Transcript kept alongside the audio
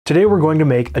Today we're going to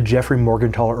make a Jeffrey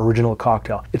Morgenthaler original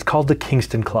cocktail. It's called the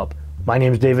Kingston Club. My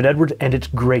name is David Edwards and it's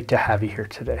great to have you here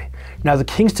today. Now the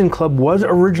Kingston Club was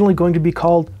originally going to be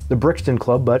called the Brixton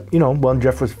Club, but when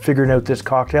Jeff was figuring out this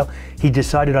cocktail, he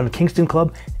decided on the Kingston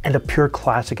Club and a pure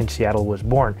classic in Seattle was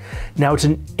born. Now it's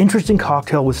an interesting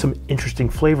cocktail with some interesting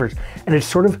flavors, and it's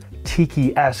sort of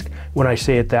tiki-esque when I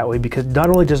say it that way, because not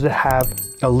only does it have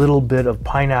a little bit of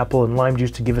pineapple and lime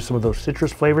juice to give us some of those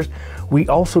citrus flavors, we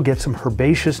also get some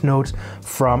herbaceous notes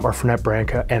from our Fernet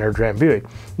Branca and our Darmbuie.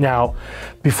 Now,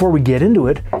 before we get into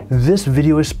it, this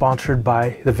video is sponsored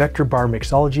by the Vector Bar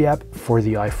Mixology app for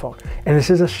the iPhone. And this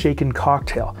is a shaken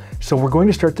cocktail. So we're going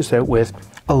to start this out with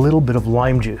a little bit of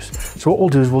lime juice. So what we'll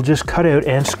do is we'll just cut out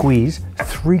and squeeze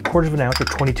 3/4 of an ounce or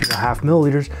 22.5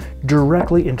 milliliters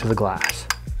directly into the glass.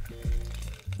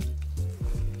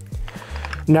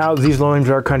 Now these limes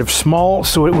are kind of small,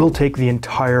 so it will take the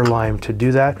entire lime to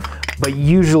do that, but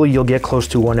usually you'll get close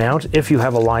to 1 ounce if you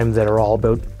have a lime that are all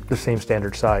about the same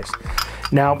standard size.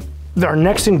 Now, our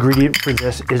next ingredient for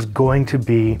this is going to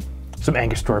be some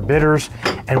Angostura bitters,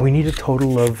 and we need a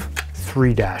total of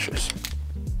 3 dashes.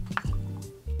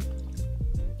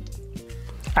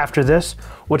 After this,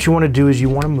 what you want to do is you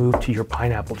want to move to your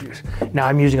pineapple juice. Now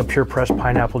I'm using a pure pressed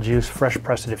pineapple juice, fresh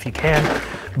press it if you can,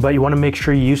 but you want to make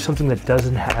sure you use something that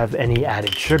doesn't have any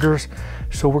added sugars.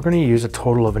 So we're going to use a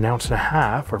total of 1.5 ounces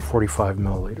or 45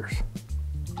 milliliters.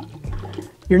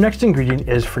 Your next ingredient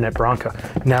is Fernet Branca.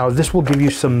 Now this will give you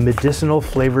some medicinal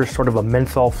flavors, sort of a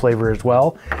menthol flavor as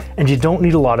well, and you don't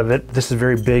need a lot of it. This is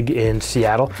very big in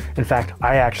Seattle. In fact,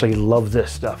 I actually love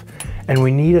this stuff. And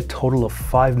we need a total of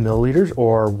 5 milliliters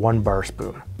or 1 bar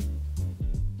spoon.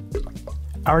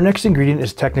 Our next ingredient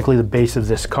is technically the base of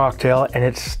this cocktail, and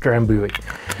it's Darmbuie.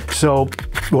 So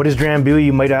what is Darmbuie,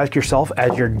 you might ask yourself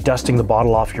as you're dusting the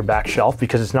bottle off your back shelf,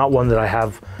 because it's not one that I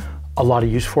have a lot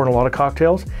of use for in a lot of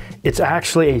cocktails. It's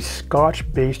actually a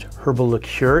Scotch-based herbal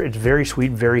liqueur. It's very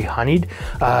sweet, very honeyed.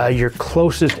 Your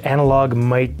closest analog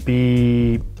might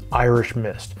be Irish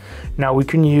mist. Now we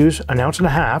can use 1.5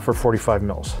 ounces or 45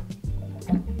 mils.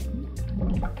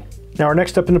 Now our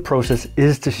next step in the process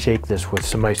is to shake this with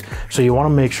some ice. So you want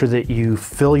to make sure that you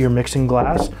fill your mixing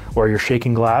glass or your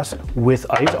shaking glass with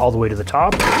ice all the way to the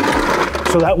top.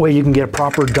 So that way you can get a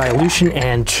proper dilution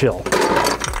and chill.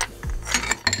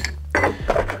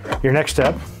 Your next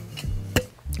step,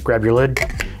 grab your lid,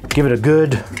 give it a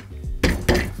good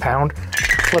pound,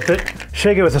 flip it,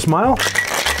 shake it with a smile.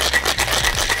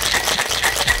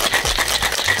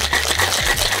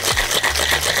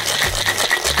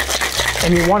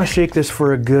 And you want to shake this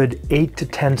for a good 8 to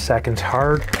 10 seconds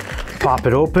hard. Pop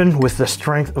it open with the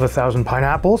strength of 1,000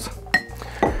 pineapples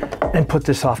and put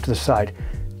this off to the side,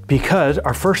 because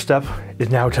our first step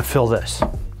is now to fill this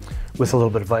with a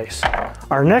little bit of ice.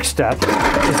 Our next step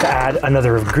is to add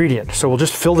another ingredient. So we'll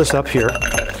just fill this up here.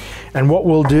 And what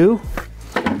we'll do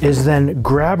is then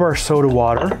grab our soda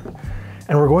water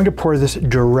and we're going to pour this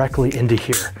directly into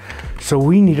here. So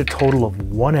we need a total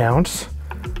of 1 ounce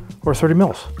or 30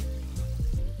 mils.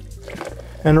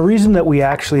 And the reason that we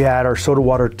actually add our soda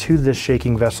water to this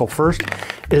shaking vessel first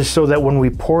is so that when we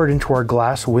pour it into our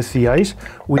glass with the ice,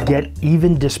 we get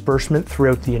even disbursement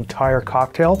throughout the entire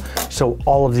cocktail, so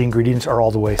all of the ingredients are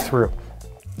all the way through.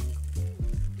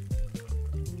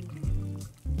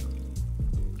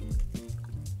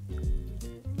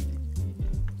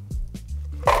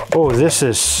 Oh, this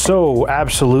is so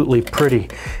absolutely pretty.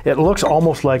 It looks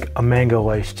almost like a mango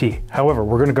iced tea. However,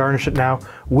 we're gonna garnish it now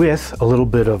with a little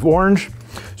bit of orange.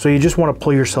 So you just wanna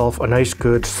pull yourself a nice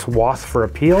good swath for a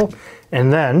peel,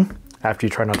 and then, after you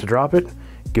try not to drop it,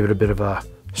 give it a bit of a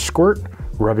squirt,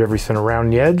 rub everything around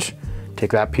the edge,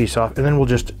 take that piece off, and then we'll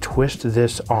just twist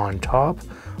this on top,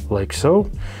 like so.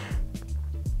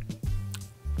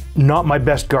 Not my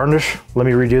best garnish, let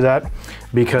me redo that,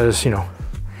 because,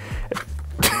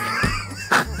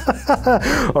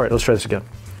 all right, let's try this again.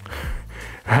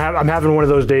 I'm having one of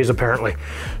those days apparently.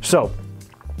 So,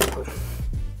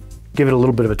 give it a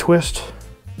little bit of a twist.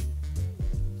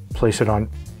 Place it on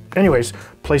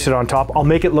top. I'll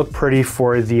make it look pretty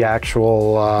for the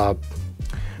actual,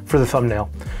 for the thumbnail.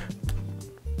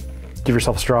 Give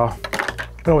yourself a straw,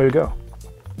 and away we go.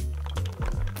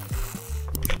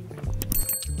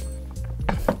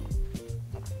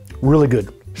 Really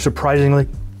good, surprisingly.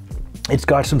 It's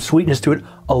got some sweetness to it,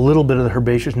 a little bit of the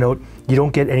herbaceous note. You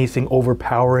don't get anything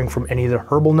overpowering from any of the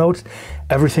herbal notes.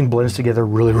 Everything blends together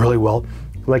really, really well,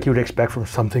 like you would expect from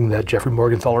something that Jeffrey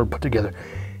Morgenthaler put together.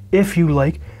 If you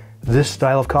like this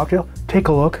style of cocktail, take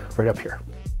a look right up here.